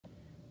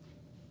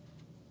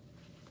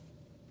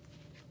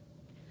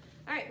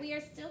All right, we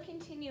are still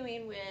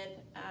continuing with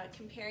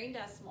comparing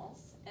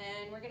decimals,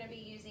 and we're going to be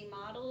using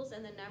models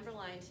and the number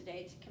line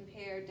today to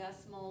compare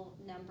decimal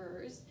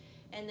numbers,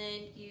 and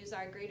then use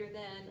our greater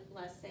than,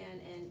 less than,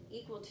 and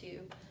equal to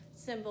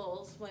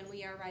symbols when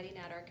we are writing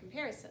out our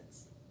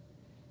comparisons.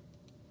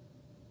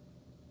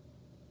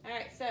 All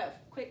right, so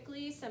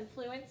quickly, some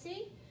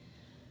fluency.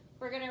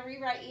 We're going to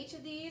rewrite each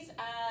of these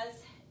as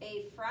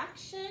a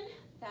fraction,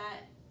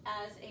 that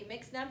as a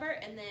mixed number,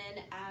 and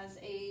then as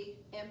a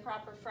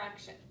improper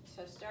fraction.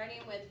 So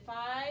starting with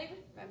 5,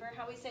 remember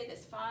how we say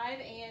this, 5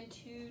 and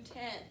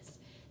 2/10.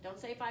 Don't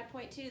say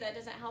 5.2, that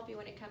doesn't help you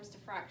when it comes to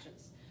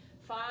fractions.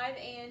 5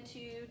 and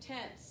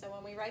 2/10. So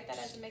when we write that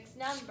as a mixed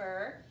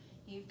number,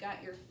 you've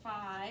got your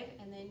 5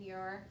 and then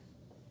your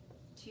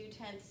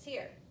 2/10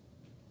 here.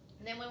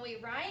 And then when we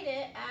write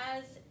it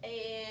as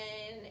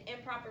an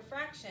improper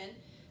fraction,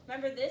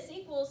 remember this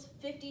equals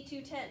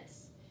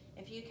 52/10.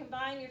 If you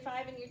combine your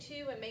 5 and your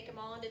 2 and make them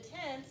all into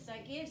tenths,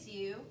 that gives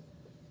you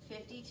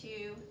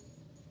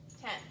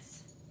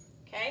 52/10.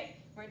 Okay?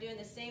 We're doing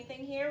the same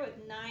thing here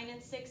with 9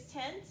 and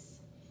 6/10.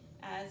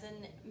 As a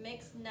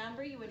mixed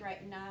number, you would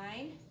write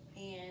 9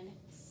 and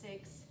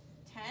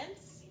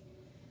 6/10.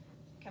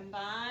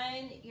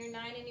 Combine your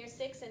 9 and your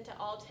 6 into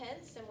all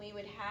tenths, and we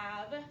would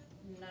have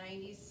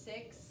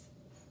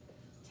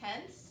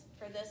 96/10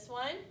 for this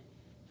one.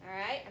 All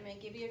right, I'm going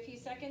to give you a few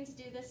seconds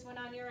to do this one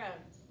on your own.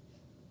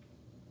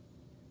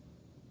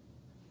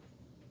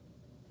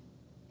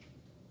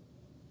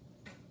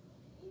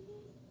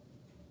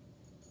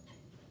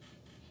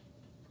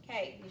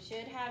 Okay, you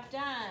should have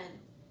done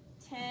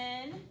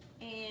 10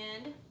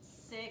 and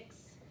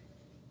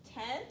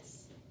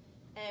 6/10.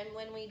 And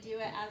when we do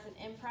it as an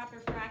improper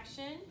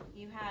fraction,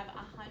 you have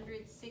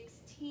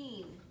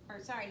 116, or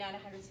sorry, not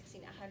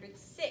 116,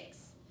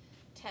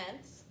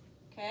 106/10.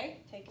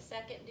 Okay, take a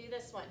second and do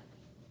this one.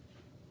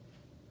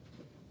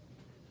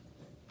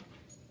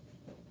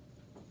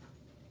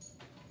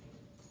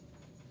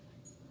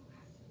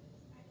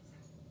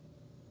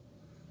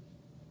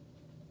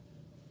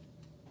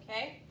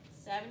 Okay.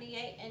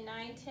 78 and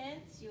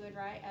 9/10 you would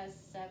write as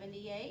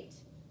 78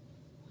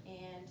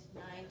 and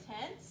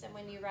 9/10. And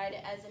when you write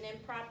it as an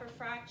improper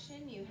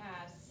fraction, you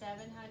have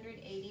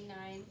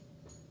 789/10.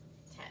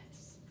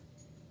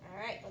 All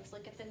right, let's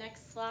look at the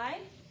next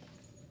slide.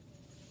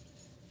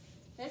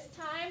 This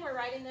time we're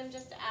writing them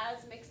just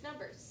as mixed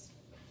numbers.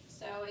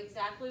 So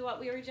exactly what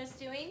we were just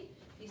doing.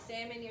 If you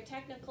say them in your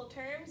technical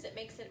terms, it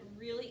makes it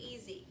really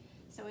easy.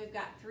 So we've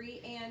got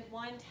 3 and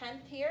 1/10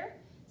 here.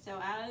 So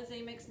as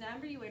a mixed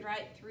number, you would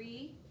write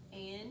 3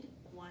 and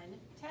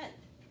 1/10.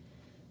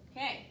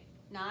 Okay,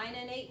 9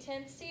 and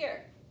 8/10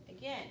 here.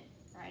 Again,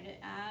 write it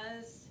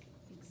as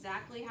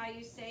exactly how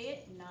you say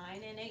it,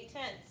 9 and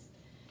 8/10.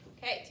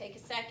 Okay, take a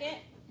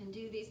second and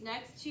do these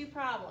next two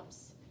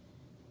problems.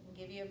 I'll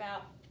give you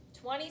about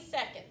 20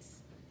 seconds.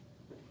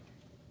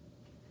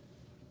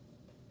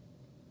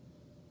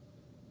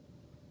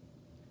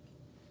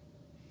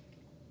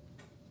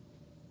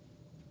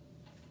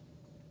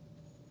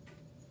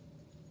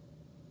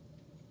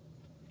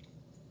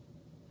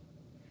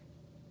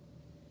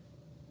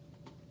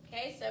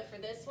 Okay, so for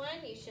this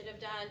one, you should have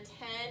done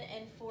 10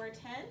 and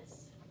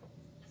 4/10.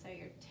 So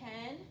you're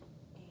 10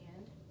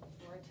 and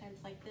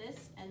 4/10 like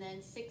this, and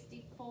then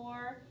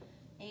 64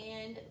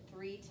 and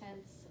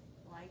 3/10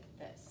 like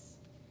this.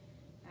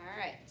 All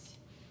right,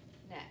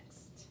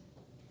 next.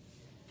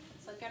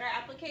 Let's look at our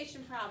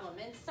application problem.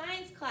 In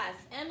science class,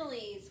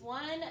 Emily's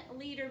 1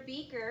 liter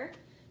beaker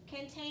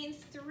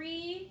contains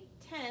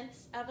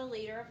 3/10 of a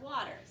liter of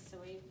water.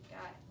 So we've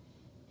got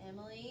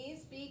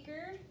Emily's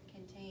beaker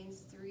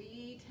contains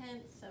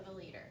 3/10 of a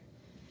liter.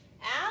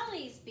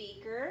 Allie's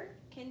beaker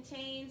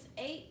contains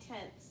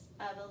 8/10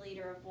 of a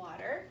liter of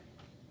water.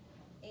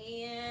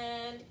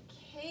 And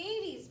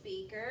Katie's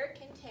beaker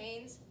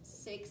contains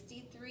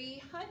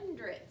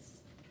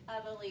 63/100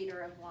 of a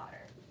liter of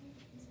water.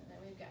 So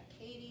then we've got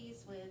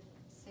Katie's with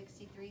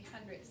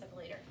 63/100 of a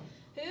liter.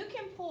 Who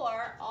can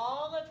pour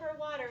all of her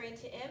water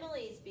into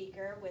Emily's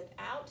beaker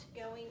without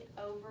going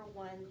over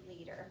 1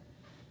 liter?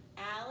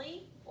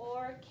 Allie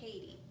or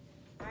Katie?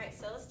 All right,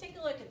 so let's take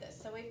a look at this.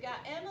 So we've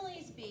got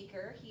Emily's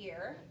beaker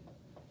here,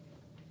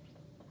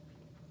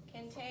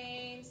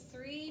 contains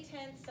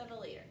 3/10 of a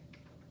liter.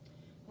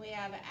 We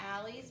have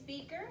Allie's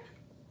beaker,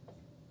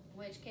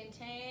 which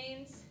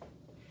contains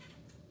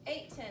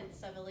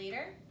 8/10 of a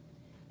liter.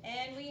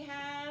 And we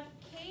have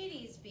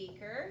Katie's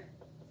beaker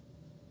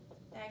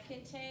that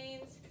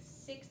contains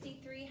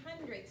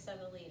 63/100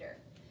 of a liter.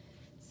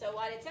 So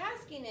what it's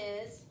asking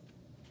is,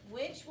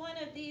 which one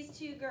of these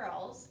two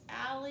girls,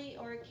 Allie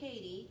or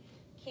Katie,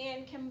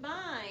 can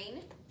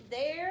combine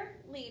their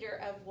liter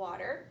of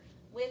water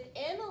with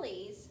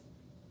Emily's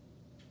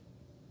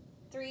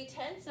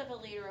 3/10 of a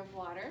liter of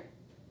water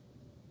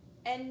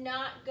and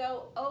not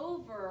go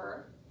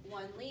over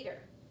 1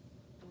 liter?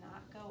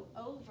 Not go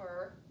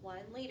over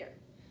 1 liter.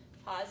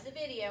 Pause the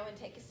video and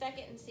take a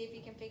second and see if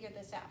you can figure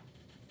this out.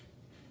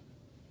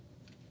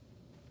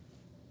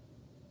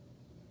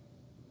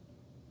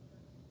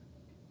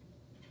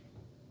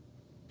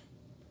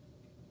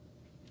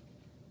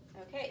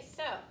 Okay,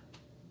 so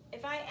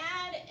if I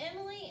add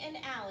Emily and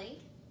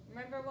Allie,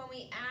 remember when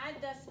we add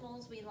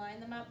decimals, we line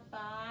them up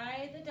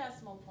by the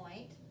decimal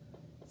point.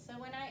 So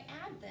when I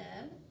add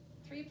them,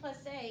 3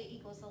 plus A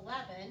equals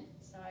 11.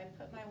 So I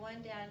put my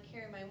 1 down,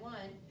 carry my 1.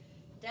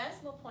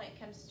 Decimal point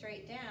comes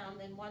straight down,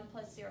 then 1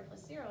 plus 0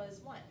 is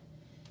 1.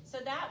 So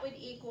that would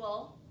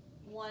equal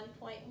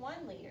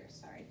 1.1 liters,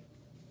 sorry.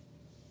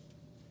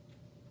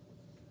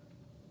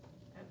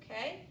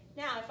 Okay,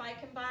 now if I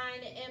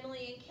combine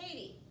Emily and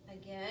Katie,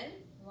 again,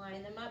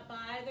 line them up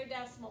by their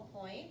decimal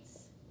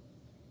points.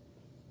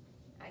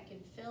 I can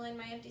fill in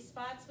my empty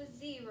spots with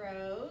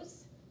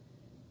zeros.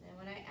 Then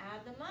when I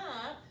add them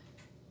up,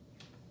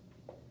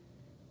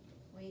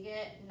 we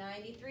get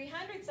 93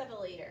 hundredths of a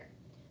liter.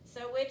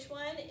 So which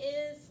one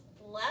is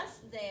less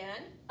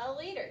than a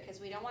liter? Because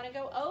we don't want to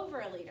go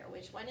over a liter.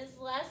 Which one is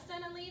less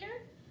than a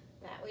liter?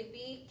 That would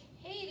be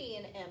Katie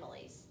and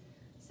Emily's.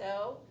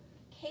 So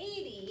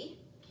Katie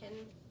can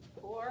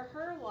pour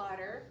her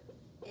water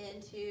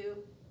into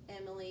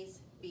Emily's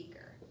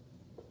beaker.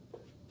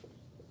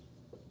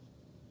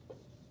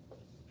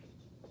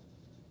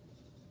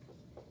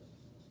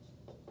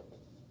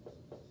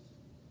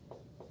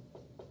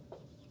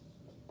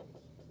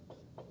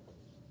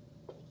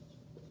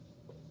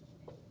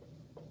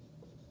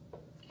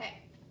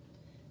 Okay,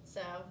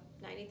 so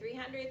 93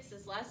 hundredths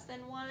is less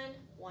than 1,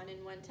 1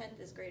 and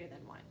 1/10 is greater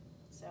than 1.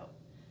 So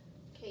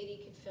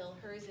Katie could fill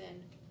hers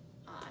in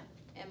on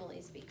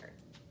Emily's beaker.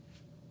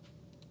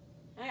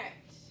 All right,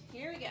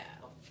 here we go.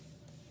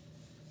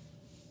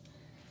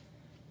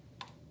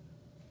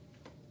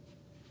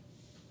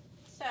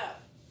 So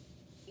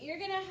you're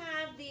going to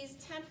have these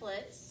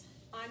templates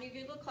on your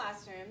Google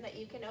Classroom that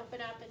you can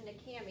open up into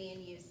Kami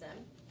and use them.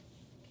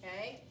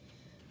 Okay,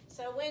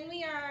 so when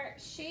we are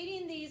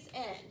shading these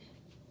in,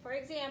 for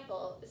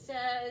example, it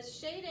says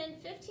shade in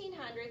 15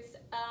 hundredths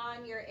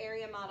on your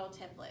area model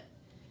template.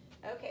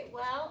 Okay,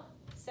 well,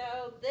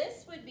 so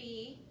this would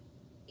be,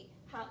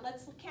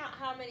 let's count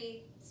how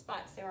many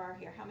spots there are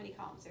here, how many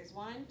columns. There's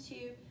 1,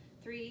 2,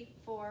 3,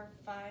 4,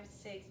 5,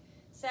 6,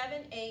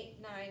 7,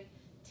 8, 9,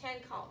 10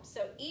 columns.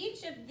 So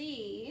each of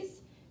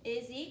these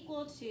is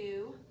equal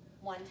to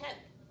 1/10,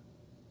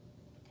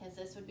 because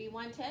this would be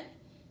 1/10,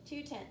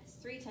 2/10,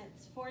 3/10,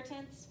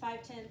 4/10,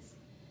 5/10,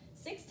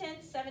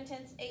 6/10,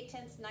 7/10,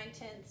 8/10,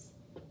 9/10,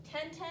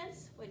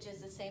 10/10, which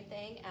is the same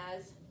thing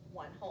as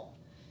 1 whole.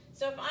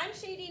 So if I'm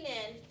shading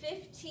in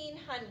 15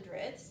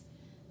 hundredths,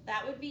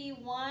 that would be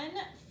 1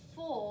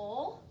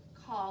 full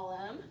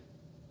column.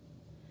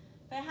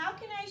 But how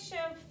can I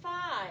show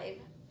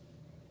 5,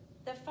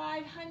 the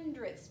 5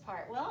 hundredths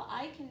part? Well,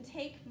 I can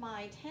take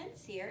my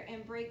tenths here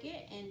and break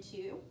it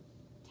into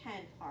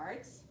 10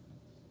 parts.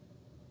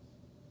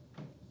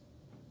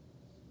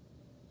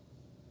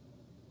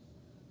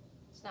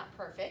 It's not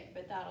perfect,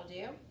 but that'll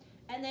do.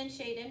 And then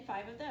shade in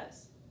 5 of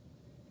those.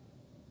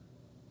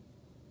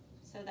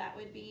 So that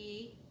would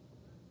be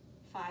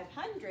 5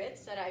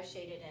 hundredths that I've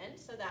shaded in,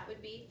 so that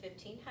would be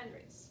 15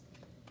 hundredths.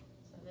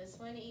 So this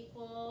one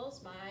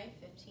equals my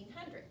 15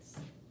 hundredths,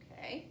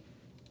 okay?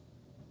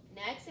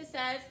 Next it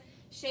says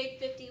shade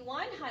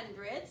 51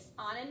 hundredths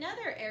on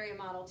another area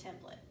model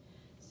template.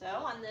 So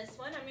on this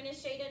one, I'm going to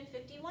shade in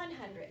 51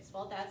 hundredths.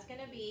 Well, that's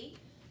going to be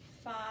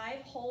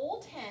 5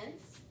 whole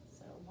tenths.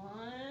 So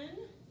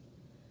 1,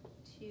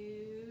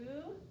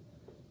 2,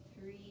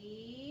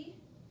 3,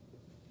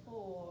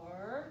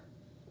 4,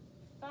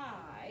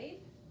 5.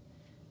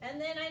 And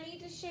then I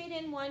need to shade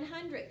in 1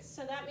 hundredths.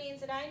 So that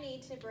means that I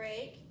need to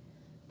break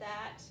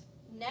that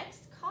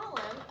next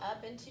column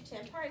up into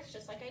 10 parts,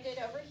 just like I did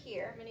over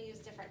here. I'm going to use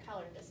different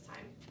color this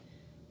time.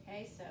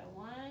 Okay, so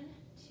 1,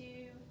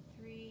 2,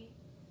 3,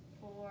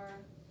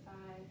 4, 5,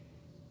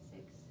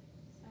 6,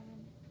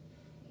 7,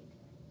 8.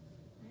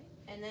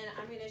 Right? And then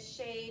I'm going to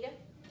shade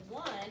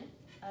 1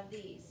 of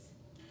these.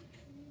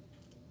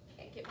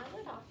 Can't get my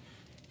lid off.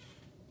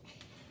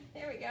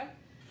 There we go. I'm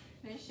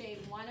going to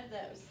shade 1 of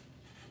those.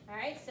 All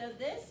right, so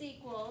this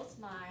equals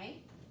my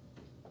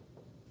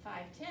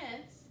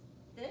 5/10.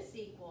 This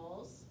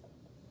equals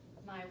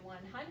my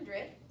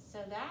 100.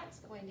 So that's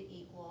going to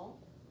equal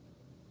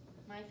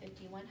my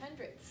 51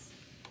 hundredths.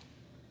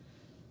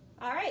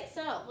 All right,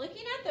 so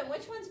looking at them,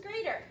 which one's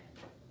greater?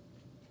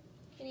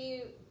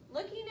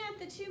 Looking at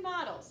the 2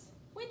 models,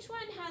 which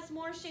one has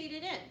more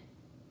shaded in?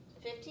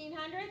 15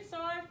 hundredths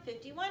or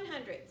 51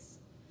 hundredths?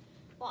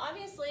 Well,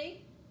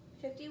 obviously,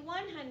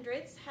 51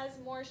 hundredths has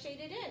more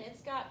shaded in.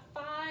 It's got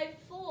 5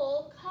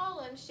 full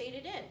columns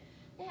shaded in.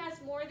 It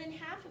has more than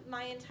half of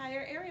my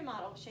entire area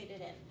model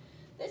shaded in.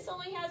 This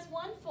only has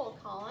 1 full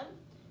column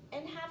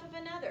and half of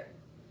another.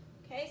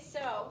 Okay,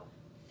 so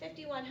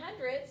 51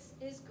 hundredths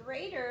is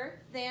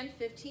greater than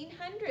 15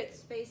 hundredths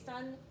based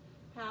on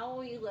how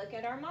we look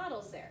at our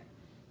models there.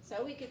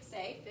 So we could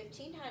say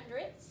 15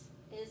 hundredths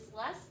is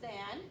less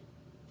than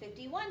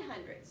 51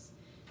 hundredths.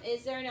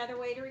 Is there another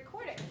way to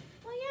record it?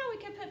 Well, yeah, we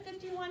could put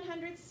 51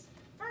 hundredths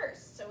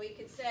first. So we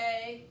could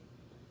say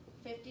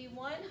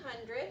 51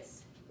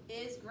 hundredths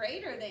is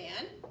greater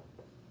than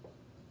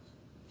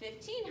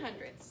 15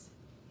 hundredths.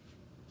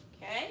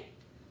 Okay?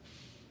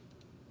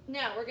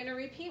 Now we're going to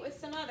repeat with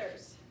some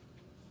others.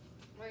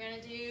 We're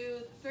going to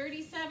do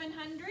 37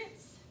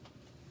 hundredths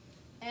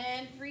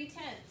and 3/10.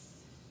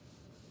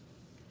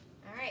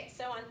 All right,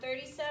 so on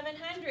 37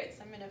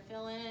 hundredths, I'm going to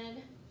fill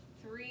in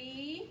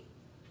 3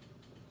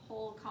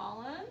 whole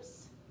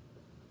columns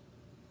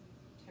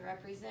to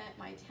represent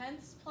my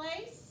tenths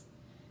place.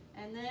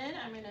 And then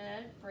I'm going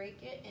to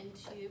break it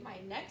into my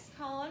next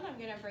column. I'm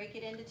going to break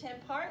it into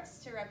 10 parts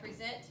to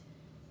represent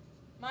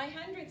my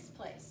hundredths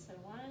place. So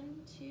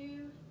 1,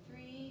 2,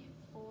 3,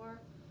 4,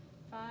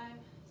 5,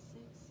 6,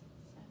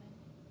 7,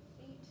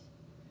 8.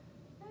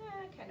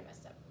 I kind of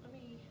messed up. Let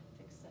me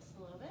fix this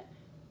a little bit.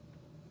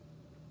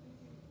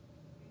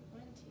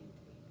 1, 2,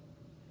 3,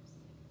 4, 5, 6.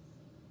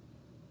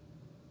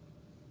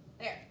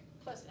 There,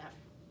 close enough.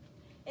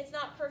 It's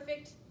not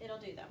perfect. It'll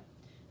do though.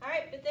 All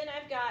right, but then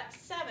I've got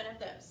 7 of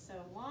those. So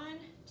 1,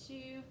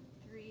 2,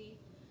 3,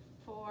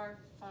 4,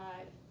 5,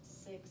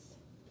 6,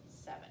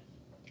 7.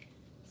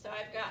 So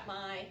I've got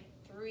my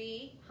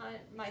 3/10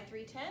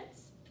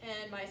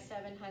 and my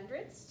 7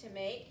 hundredths to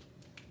make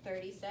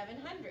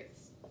 37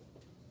 hundredths.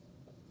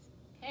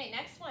 Okay,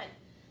 next one,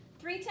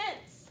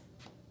 3/10.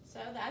 So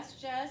that's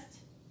just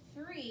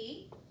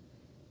 3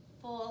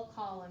 full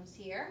columns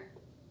here.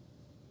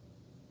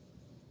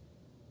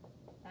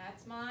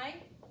 That's my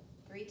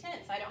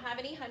 3/10. I don't have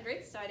any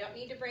hundredths, so I don't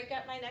need to break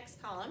up my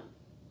next column.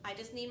 I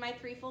just need my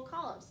 3 full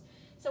columns.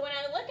 So when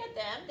I look at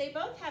them, they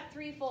both have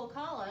 3 full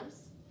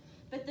columns,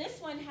 but this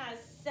one has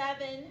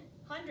 7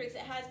 hundredths.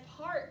 It has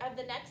part of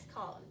the next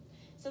column.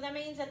 So that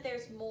means that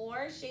there's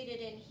more shaded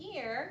in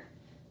here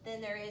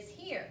than there is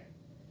here.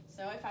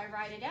 So if I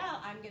write it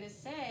out, I'm going to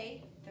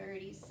say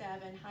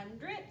 37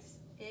 hundredths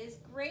is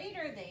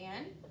greater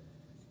than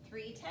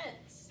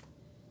 3/10.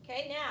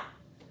 Okay, now,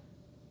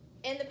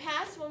 in the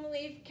past when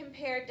we've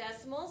compared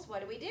decimals,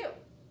 what do?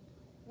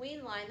 We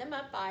line them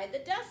up by the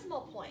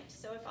decimal point.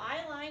 So if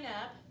I line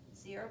up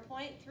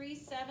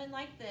 0.37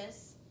 like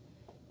this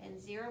and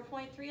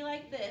 0.3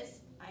 like this,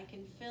 I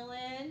can fill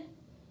in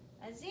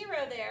a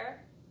 0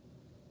 there.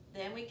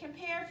 Then we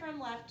compare from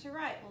left to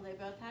right. Well, they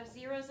both have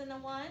zeros in the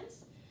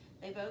ones.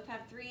 They both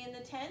have 3 in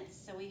the tenths,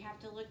 so we have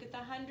to look at the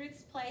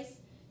hundredths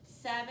place.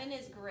 7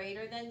 is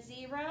greater than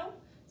 0,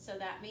 so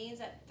that means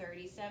that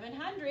 37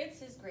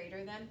 hundredths is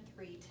greater than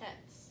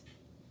 3/10.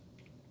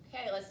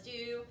 Okay, let's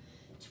do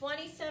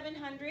 27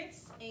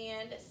 hundredths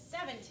and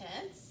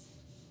 7/10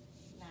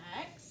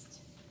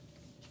 next.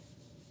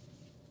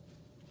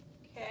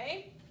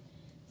 Okay,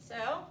 so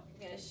I'm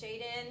going to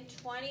shade in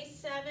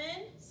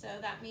 27, so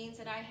that means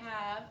that I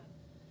have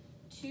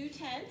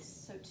 2/10,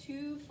 so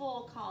 2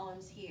 full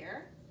columns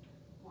here.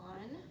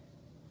 1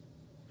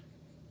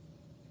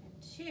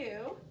 and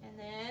 2, and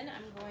then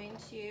I'm going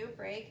to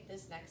break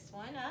this next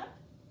one up.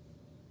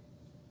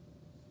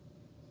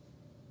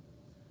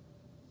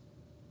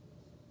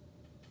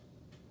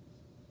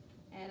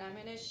 And I'm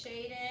going to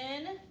shade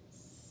in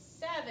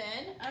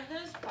 7 of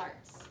those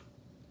parts.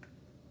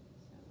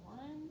 So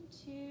 1,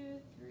 2,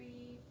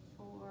 3,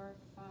 4,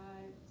 5,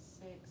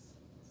 6,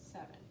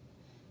 7.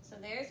 So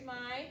there's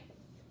my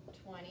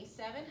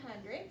 27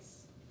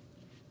 hundredths.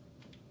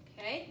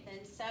 Okay,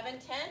 then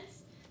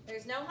 7/10.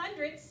 There's no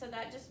hundredths, so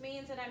that just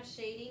means that I'm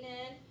shading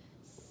in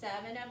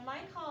 7 of my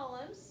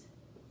columns.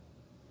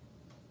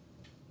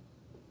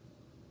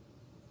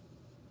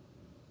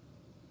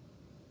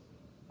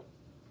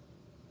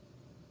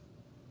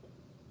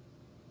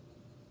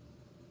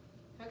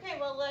 Okay,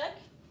 well look,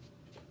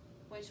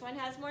 which one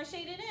has more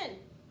shaded in?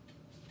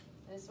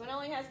 This one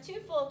only has 2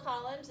 full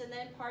columns and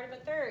then part of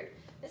a third.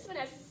 This one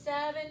has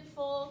 7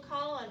 full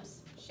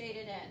columns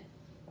shaded in.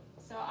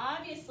 So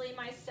obviously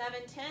my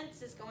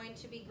 7/10 is going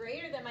to be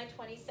greater than my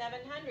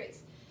 27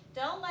 hundredths.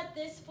 Don't let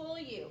this fool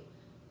you.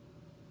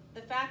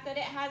 The fact that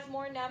it has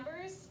more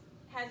numbers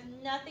has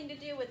nothing to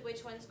do with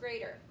which one's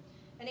greater.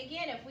 And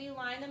again, if we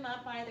line them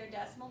up by their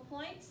decimal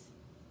points,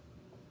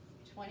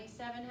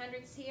 27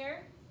 hundredths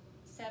here,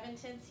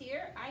 7/10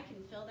 here, I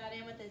can fill that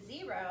in with a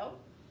 0.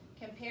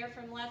 Compare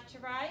from left to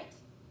right.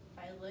 If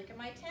I look at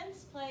my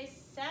tenths place,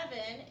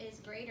 7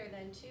 is greater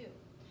than 2.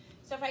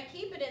 So if I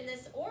keep it in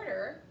this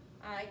order,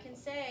 I can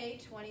say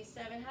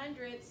 27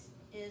 hundredths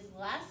is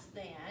less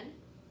than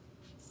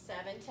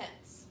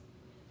 7/10.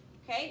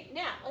 Okay,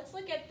 now let's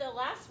look at the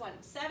last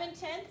one,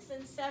 7/10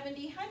 and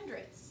 70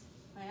 hundredths.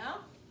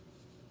 Well,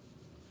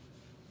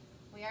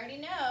 we already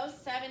know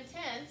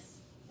 7/10,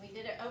 we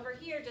did it over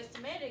here just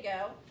a minute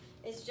ago,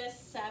 is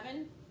just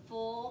 7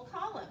 full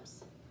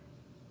columns.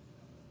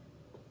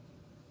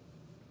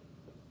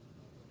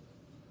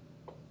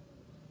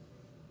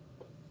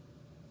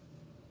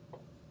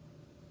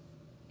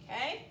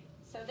 Okay,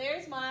 so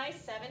there's my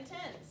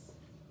 7/10.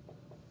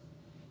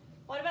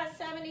 What about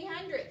 70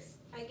 hundredths?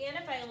 Again,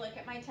 if I look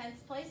at my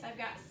tenths place, I've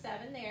got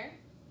 7 there.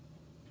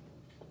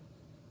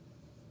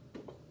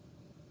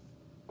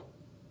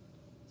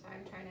 Sorry,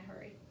 I'm trying to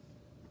hurry.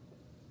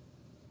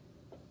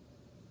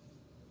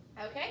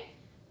 Okay,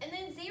 and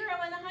then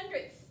 0 in the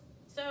hundredths.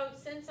 So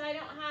since I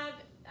don't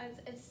have,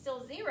 it's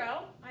still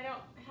 0, I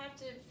don't have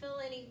to fill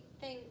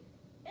anything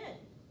in.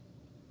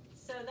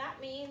 so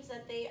that means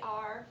that they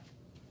are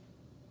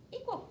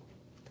equal.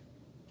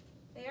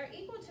 They are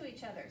equal to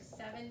each other.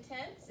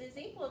 7/10 is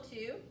equal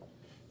to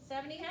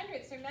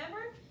 70/100.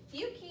 Remember,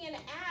 you can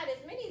add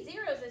as many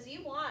zeros as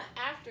you want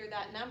after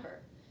that number,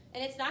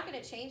 and it's not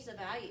going to change the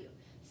value.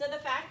 So the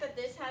fact that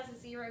this has a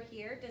 0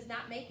 here does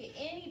not make it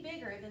any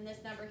bigger than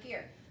this number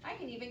here. I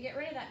can even get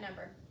rid of that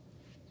number.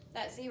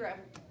 That 0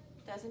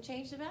 doesn't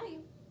change the value.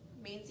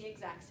 It means the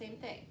exact same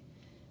thing.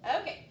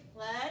 Okay,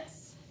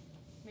 let's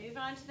move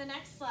on to the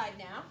next slide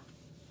now.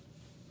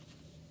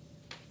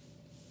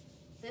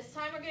 This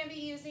time we're going to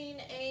be using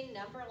a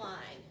number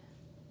line.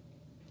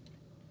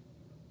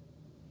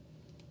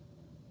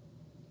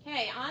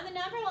 Okay, on the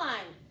number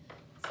line,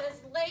 it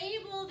says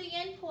label the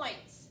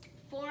endpoints.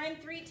 4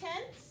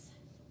 3/10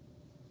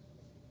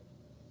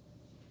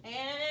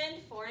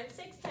 and 4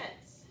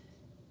 6/10.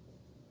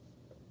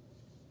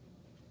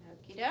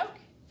 Okie doke.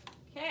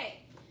 Okay,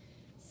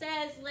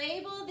 says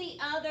label the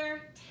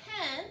other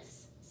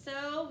tenths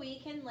so we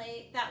can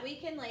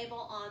label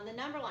on the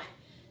number line.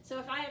 So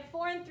if I have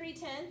 4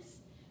 3/10,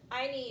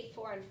 I need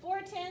 4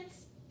 4/10,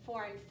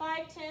 4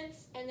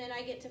 5/10, and then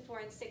I get to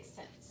 4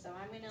 6/10. So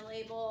I'm going to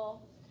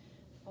label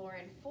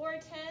 4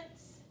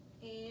 4/10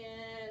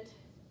 and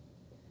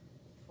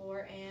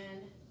 4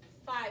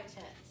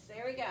 5/10.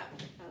 There we go.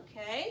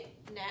 Okay,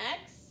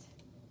 next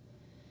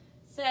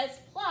says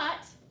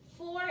plot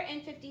 4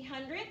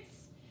 50/100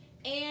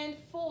 and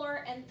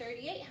 4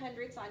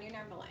 38/100 on your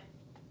number line.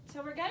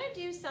 So we're going to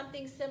do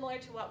something similar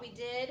to what we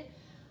did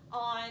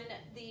on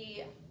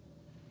the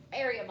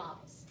area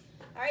models.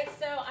 All right,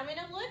 so I'm going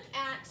to look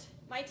at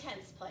my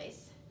tenths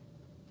place.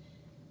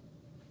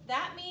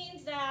 That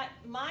means that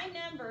my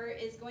number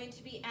is going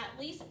to be at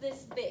least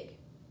this big.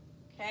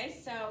 Okay,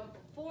 so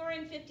 4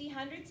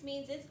 50/100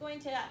 means it's going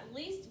to at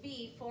least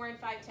be 4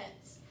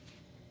 5/10.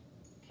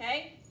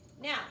 Okay,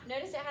 now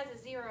notice it has a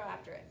 0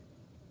 after it.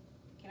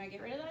 Can I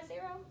get rid of that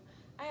 0?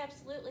 I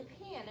absolutely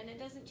can, and it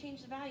doesn't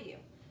change the value.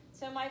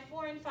 So my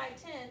 4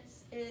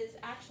 5/10 is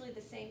actually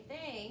the same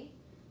thing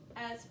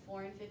as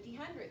 4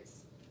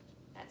 50/100.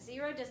 That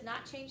 0 does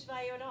not change the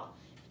value at all.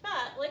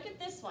 But look at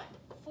this one,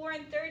 4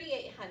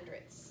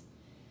 38/100.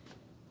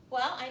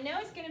 Well, I know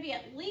it's going to be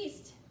at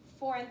least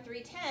 4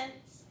 3/10,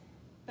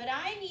 but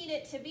I need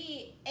it to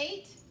be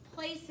 8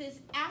 places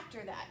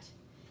after that.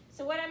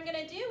 So what I'm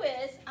going to do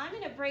is I'm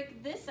going to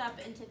break this up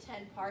into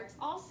 10 parts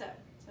also.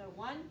 So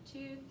 1,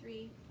 2,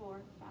 3,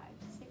 4, 5,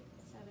 6,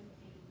 7,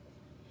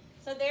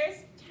 8. So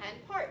there's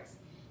 10 parts.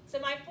 So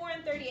my 4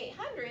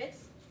 38/100,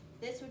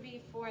 this would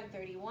be 4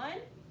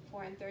 31,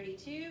 4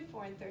 32,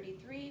 4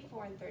 33,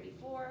 4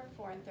 34,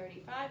 4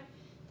 35,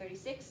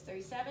 36,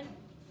 37,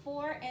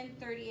 4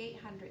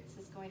 38/100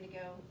 is going to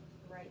go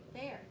right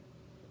there.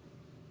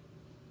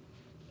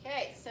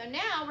 Okay, so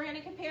now we're going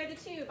to compare the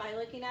two by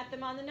looking at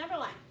them on the number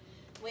line.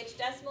 Which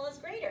decimal is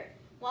greater?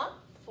 Well,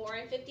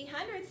 4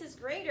 50/100 is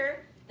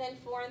greater than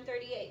 4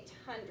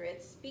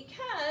 38/100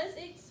 because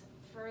it's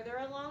further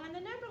along on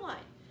the number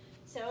line.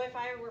 So if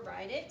I were to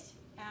write it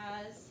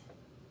as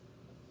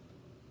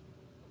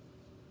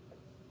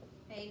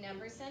a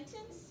number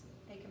sentence,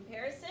 a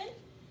comparison,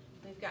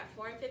 we've got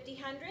 4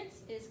 50/100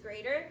 is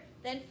greater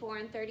than 4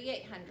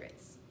 38/100.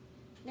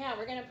 Now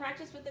we're going to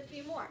practice with a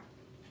few more.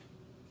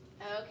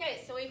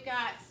 Okay, so we've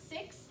got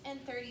 6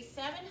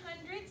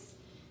 37/100,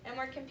 and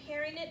we're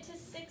comparing it to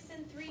 6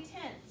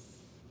 3/10.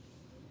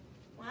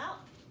 Well,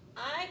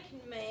 I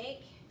can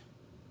make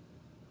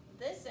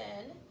this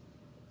end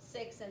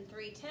 6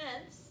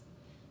 3/10,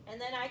 and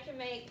then I can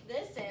make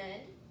this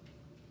end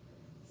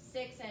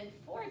 6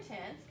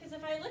 4/10, because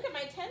if I look at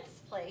my tenths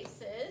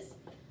places,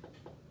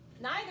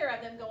 neither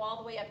of them go all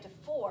the way up to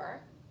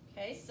 4.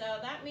 Okay, so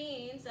that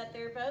means that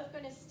they're both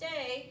going to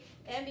stay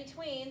in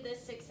between the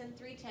 6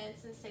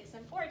 3/10 and 6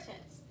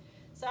 4/10.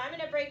 So I'm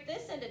going to break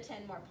this into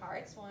 10 more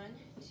parts. 1,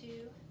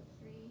 2,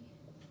 3.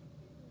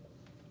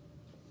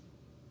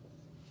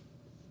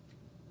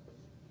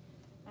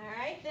 All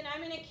right, then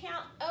I'm going to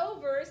count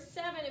over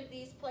 7 of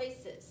these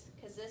places,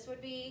 because this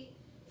would be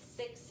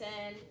 6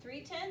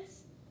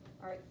 3/10,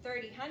 or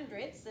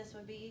 30/100. This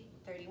would be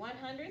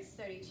 31/100,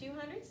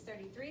 32/100,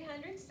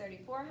 33/100,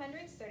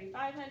 34/100,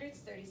 35/100,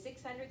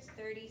 36/100,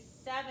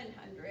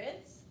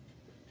 37/100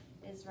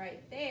 is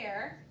right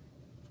there.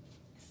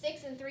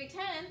 6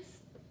 3/10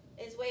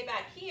 is way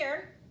back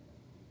here.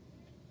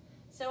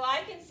 So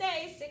I can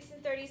say 6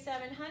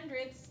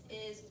 37/100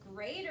 is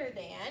greater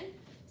than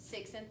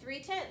 6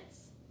 3/10.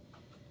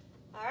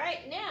 All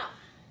right, now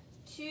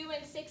 2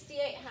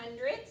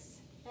 68/100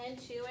 and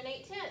 2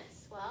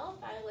 8/10. Well,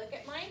 if I look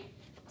at my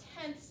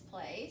tenths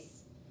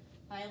place,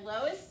 my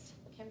lowest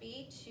can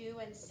be 2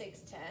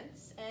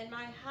 6/10, and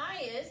my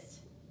highest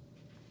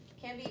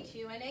can be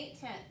 2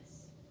 8/10.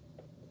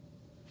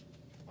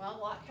 Well,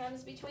 what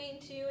comes between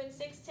 2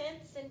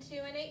 6/10 and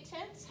 2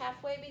 8/10?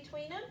 Halfway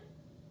between them?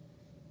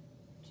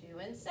 2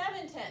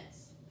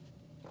 7/10.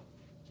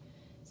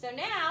 So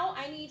now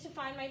I need to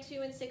find my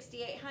 2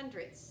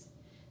 68/100.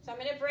 So I'm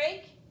going to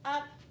break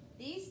up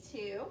these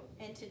two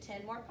into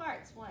 10 more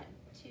parts. 1,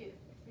 2,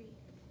 3,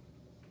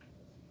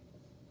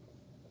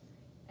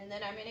 And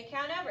then I'm going to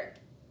count over.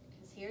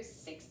 Because here's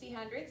 60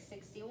 hundredths,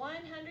 61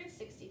 hundredths,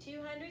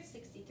 62 hundredths,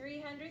 63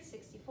 hundredths,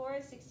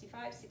 64,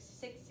 65,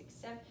 66,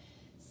 67,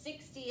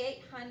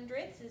 68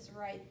 hundredths is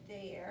right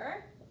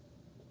there.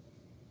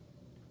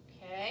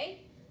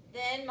 Okay.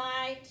 Then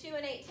my 2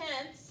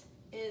 8/10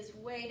 is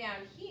way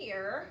down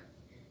here.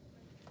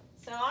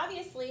 So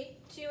obviously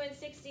 2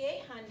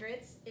 68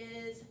 hundredths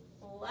is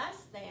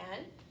less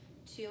than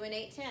 2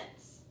 8/10.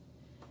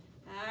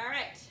 All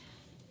right.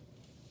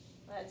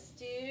 Let's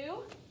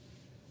do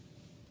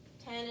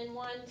 10 1/10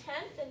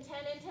 and 10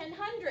 10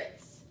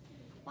 hundredths.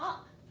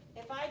 Well,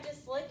 if I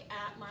just look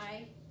at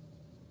my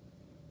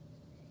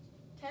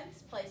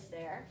tenths place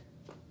there,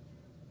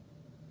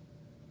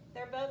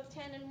 they're both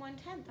 10 1/10,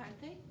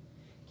 aren't they?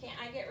 Can't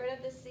I get rid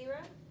of this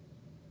 0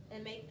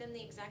 and make them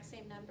the exact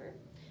same number?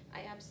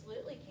 I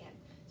absolutely can.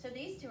 So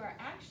these two are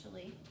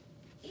actually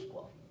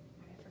equal.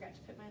 I forgot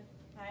to put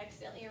I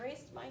accidentally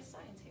erased my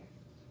signs here.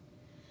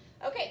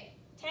 Okay,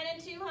 10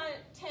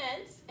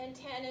 2/10 and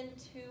 10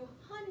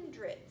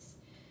 2/100.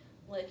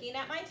 Looking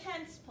at my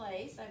tenths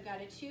place, I've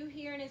got a 2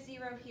 here and a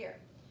 0 here.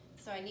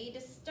 So I need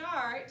to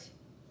start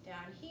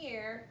down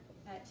here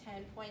at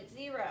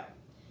 10.0.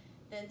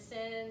 Then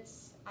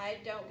since I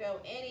don't go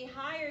any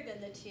higher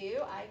than the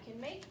 2, I can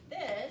make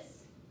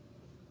this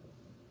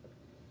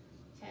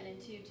 10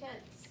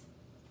 2/10.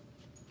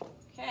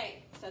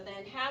 Okay, so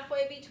then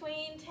halfway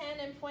between 10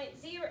 and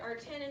 0.0 or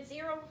 10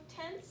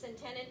 0/10 and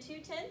 10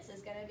 2/10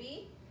 is going to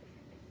be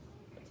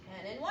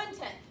 10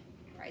 1/10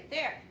 right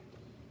there.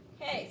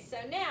 Okay,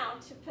 so now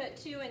to put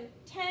 10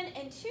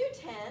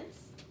 2/10,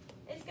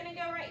 it's going to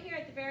go right here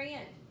at the very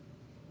end.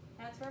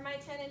 That's where my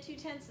 10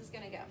 2/10 is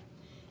going to go.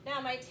 Now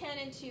my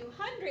 10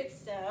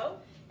 2/100 though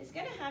is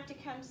going to have to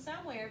come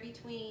somewhere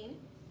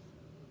between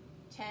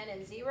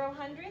 10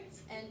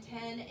 0/100 and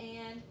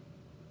 10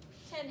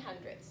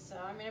 10/100. So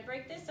I'm going to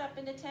break this up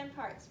into 10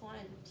 parts.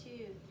 1, 2,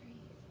 3.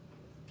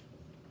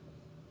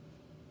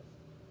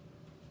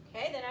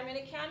 Okay, then I'm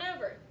going to count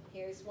over.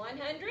 Here's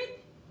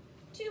 100,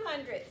 200.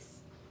 I'm going to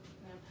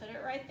put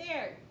it right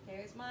there.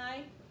 There's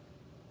my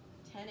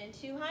 10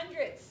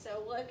 200.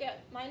 So look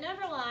at my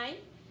number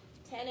line.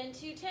 10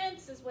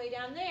 2/10 is way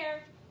down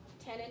there.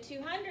 10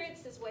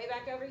 200 is way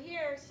back over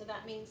here. So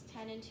that means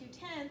 10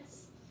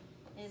 2/10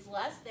 is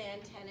less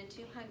than 10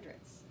 200.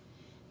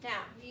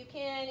 Now, you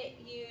can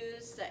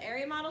use the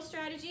area model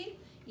strategy,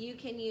 you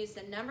can use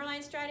the number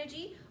line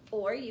strategy,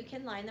 or you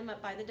can line them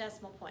up by the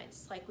decimal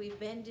points like we've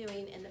been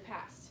doing in the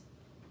past.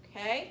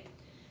 Okay?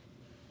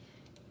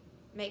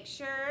 Make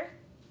sure,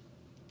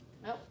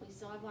 oh, we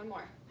still have one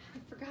more. I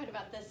forgot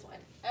about this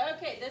one.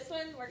 Okay, this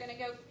one we're going to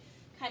go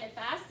kind of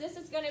fast. This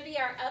is going to be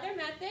our other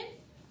method,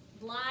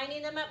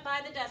 lining them up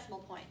by the decimal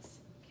points.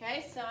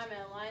 Okay, so I'm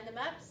going to line them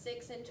up,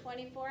 6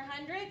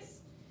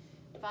 24/100,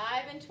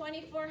 5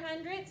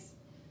 24/100.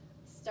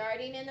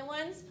 Starting in the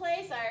ones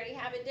place, I already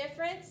have a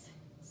difference.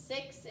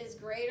 6 is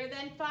greater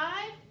than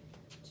 5,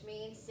 which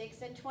means 6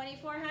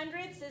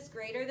 24/100 is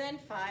greater than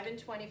 5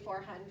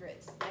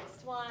 24/100.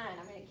 Next one,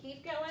 I'm going to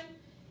keep going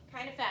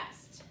kind of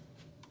fast.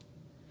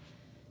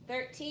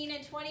 13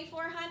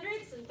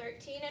 24/100 and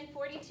 13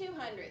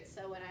 42/100.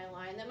 So when I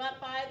line them up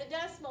by the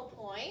decimal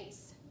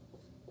points,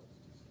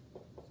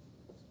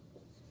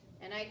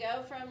 and I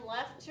go from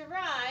left to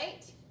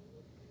right,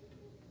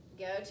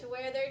 go to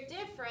where they're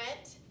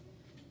different.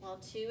 Well,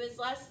 2 is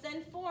less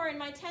than 4 in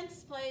my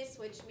tenths place,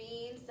 which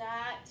means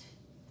that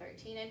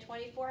 13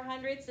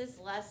 24/100 is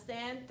less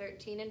than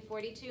 13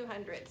 42/100. I'm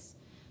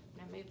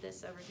going to move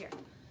this over here.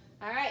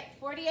 All right,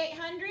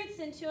 48/100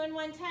 and 2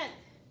 1/10.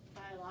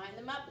 I line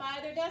them up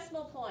by their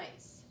decimal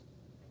points.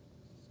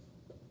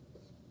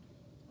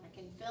 I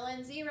can fill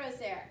in zeros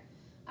there.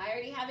 I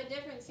already have a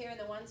difference here in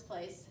the ones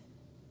place.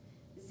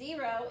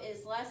 0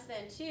 is less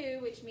than 2,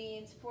 which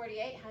means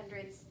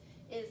 48/100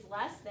 is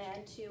less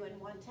than 2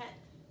 1/10.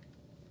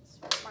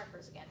 Switch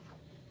markers again.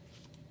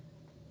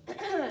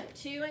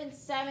 2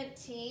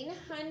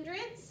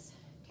 17/100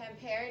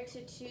 compared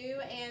to 2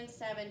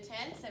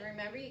 7/10. And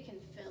remember, you can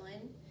fill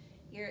in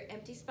your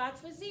empty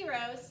spots with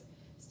zeros.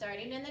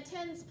 Starting in the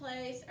tens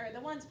place, or the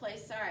ones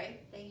place,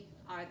 sorry. They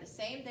are the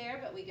same there,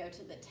 but we go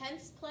to the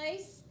tenths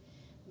place.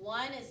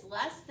 1 is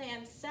less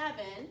than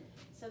 7,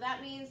 so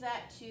that means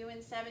that 2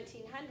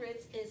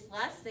 17/100 is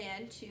less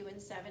than 2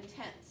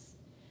 7/10.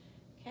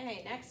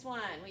 Okay, next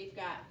one. We've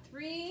got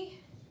 3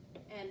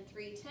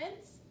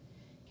 3/10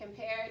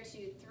 compared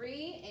to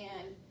 3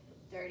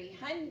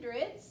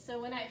 30/100. So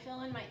when I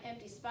fill in my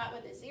empty spot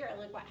with a 0,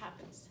 look what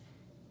happens.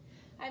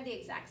 I have the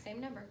exact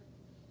same number.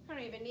 I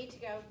don't even need to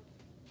go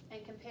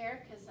and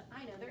compare because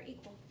I know they're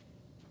equal.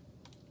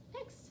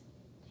 Next.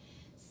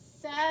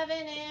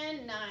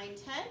 7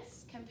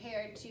 9/10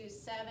 compared to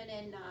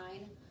 7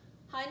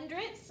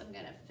 9/100. I'm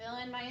going to fill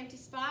in my empty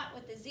spot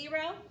with the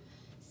 0.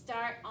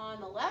 Start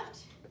on the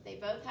left. They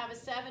both have a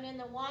 7 in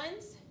the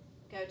ones.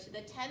 Go to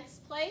the tenths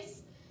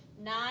place.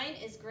 9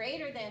 is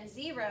greater than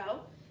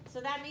 0.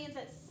 So that means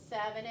that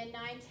 7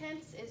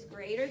 9/10 is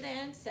greater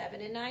than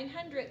 7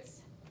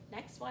 9/100.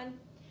 Next one.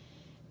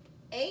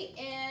 8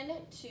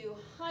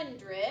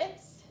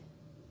 2/100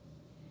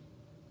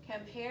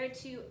 compared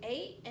to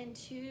 8 and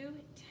 2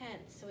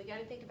 tenths. So we got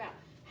to think about,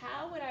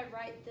 how would I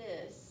write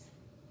this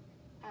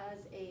as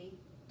a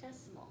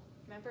decimal?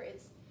 Remember,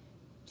 it's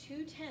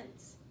 2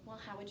 tenths. Well,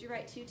 how would you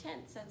write 2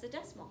 tenths as a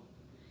decimal?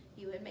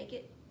 You would make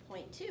it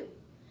 0.2.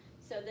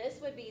 So this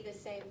would be the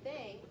same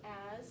thing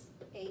as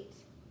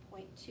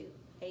 8.2,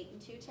 8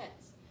 and 2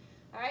 tenths.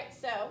 All right,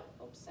 so,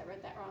 oops, I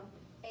wrote that wrong.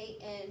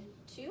 8 and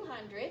 2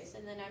 hundredths,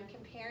 and then I'm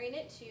comparing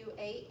it to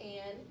 8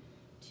 and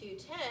 2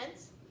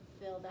 tenths.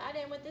 Fill that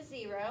in with the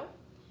 0.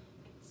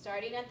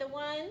 Starting at the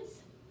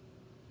ones,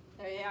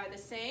 they are the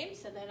same,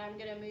 so then I'm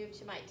going to move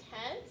to my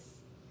tenths.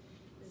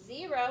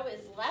 0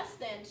 is less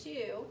than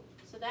 2,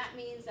 so that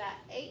means that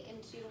 8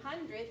 and 2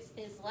 hundredths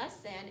is less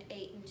than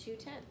 8 and 2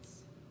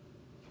 tenths.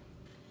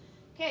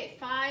 Okay,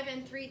 5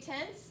 and 3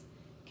 tenths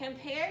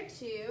compared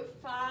to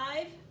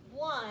 5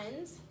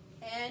 ones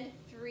and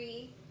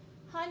 3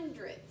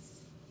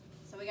 hundredths.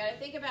 So we got to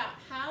think about,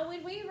 how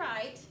would we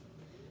write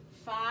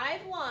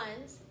 5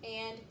 ones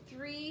and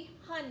 3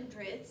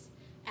 hundredths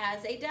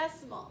as a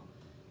decimal?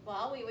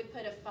 Well, we would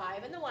put a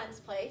 5 in the ones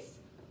place,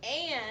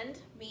 and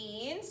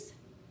means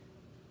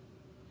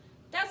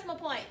decimal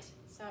point.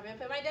 So I'm going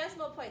to put my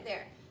decimal point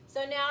there.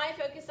 So now I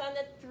focus on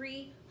the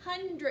 3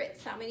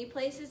 hundredths. How many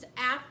places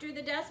after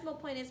the decimal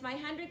point is my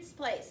hundredths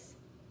place?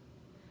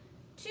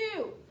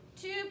 2.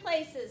 2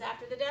 places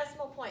after the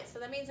decimal point. So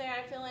that means I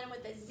got to fill in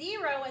with a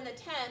 0 in the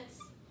tenths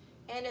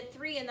and a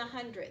 3 in the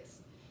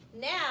hundredths.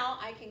 Now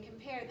I can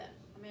compare them.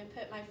 I'm going to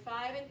put my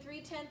 5 and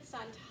 3 tenths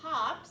on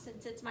top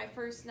since it's my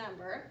first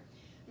number.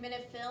 I'm going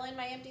to fill in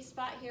my empty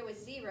spot here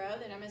with 0.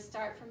 Then I'm going to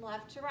start from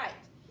left to right.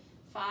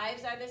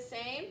 5s are the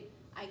same.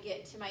 I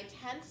get to my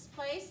tenths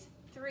place.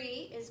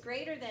 3 is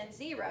greater than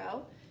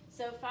 0.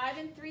 So 5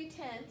 and 3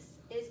 tenths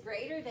is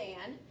greater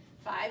than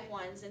 5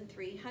 ones and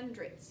 3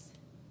 hundredths.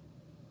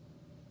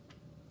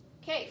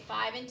 Okay,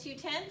 5 and 2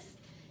 tenths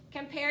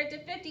compared to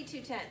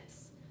 52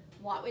 tenths.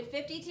 What would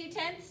 52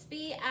 tenths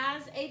be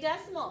as a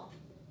decimal?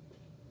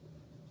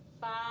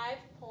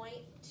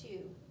 5.2.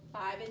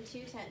 5 and 2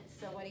 tenths.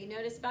 So what do you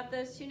notice about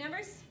those two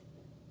numbers?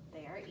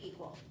 They are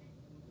equal.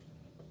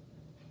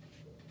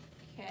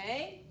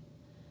 Okay.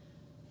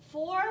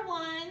 4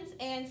 ones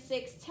and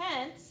 6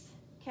 tenths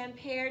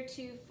compared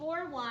to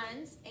 4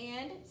 ones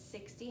and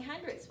 60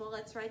 hundredths. Well,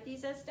 let's write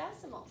these as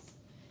decimals.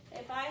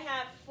 If I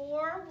have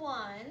 4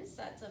 ones,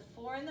 that's a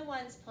 4 in the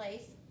ones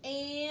place,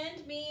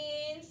 and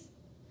means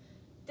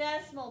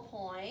decimal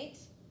point,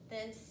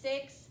 then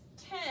 6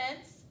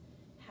 tenths.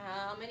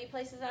 How many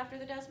places after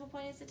the decimal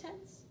point is the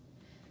tenths?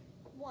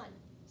 1.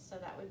 So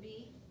that would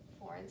be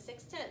 4 and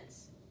 6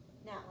 tenths.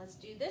 Now let's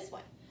do this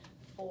one.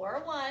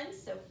 4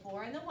 ones, so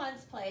 4 in the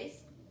ones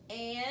place,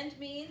 and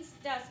means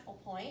decimal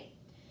point.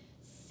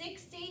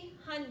 60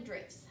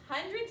 hundredths.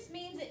 Hundredths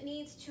means it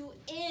needs to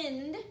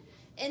end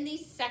in the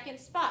second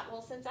spot.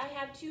 Well, since I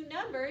have 2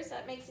 numbers,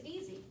 that makes it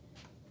easy.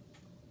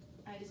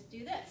 I just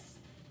do this.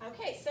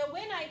 Okay, so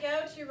when I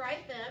go to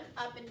write them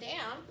up and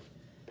down,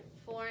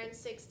 4 and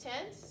 6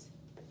 tenths,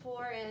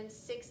 4 and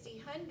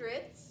 60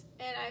 hundredths,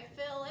 and I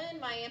fill in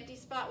my empty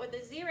spot with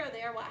a 0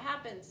 there, what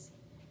happens?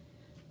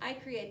 I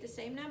create the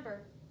same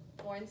number.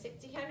 4 and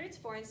 60 hundredths,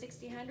 4 and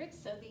 60 hundredths,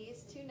 so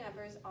these 2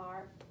 numbers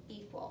are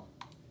equal.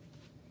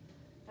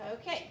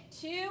 Okay,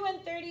 2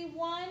 and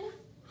 31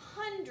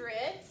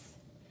 hundredths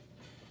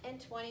and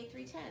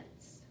 23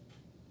 tenths.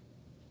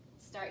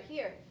 Start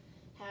here.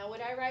 How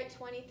would I write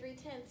 23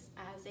 tenths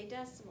as a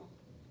decimal?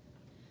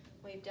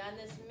 We've done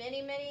this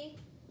many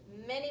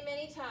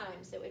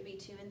times. It would be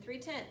 2 and 3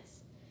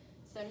 tenths.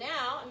 So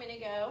now I'm going to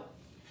go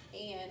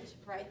and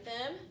write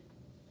them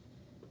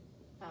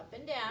up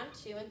and down.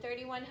 2 and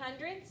 31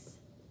 hundredths,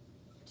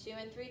 2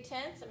 and 3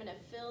 tenths. I'm going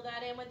to fill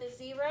that in with a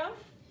 0.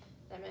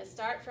 Then I'm going to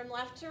start from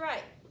left to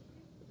right.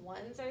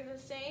 Ones are the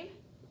same,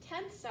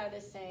 tenths are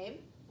the same.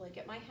 Look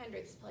at my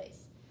hundredths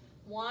place.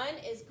 1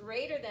 is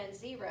greater than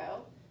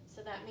 0,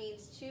 so that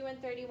means 2 and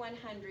 31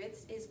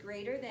 hundredths is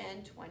greater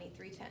than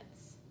 23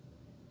 tenths.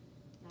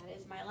 That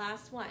is my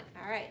last one.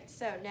 All right,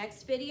 so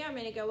next video I'm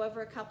going to go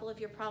over a couple of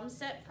your problem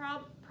set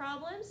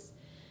problems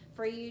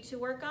for you to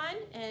work on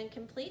and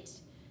complete,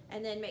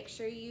 and then make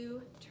sure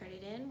you turn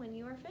it in when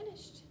you are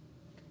finished.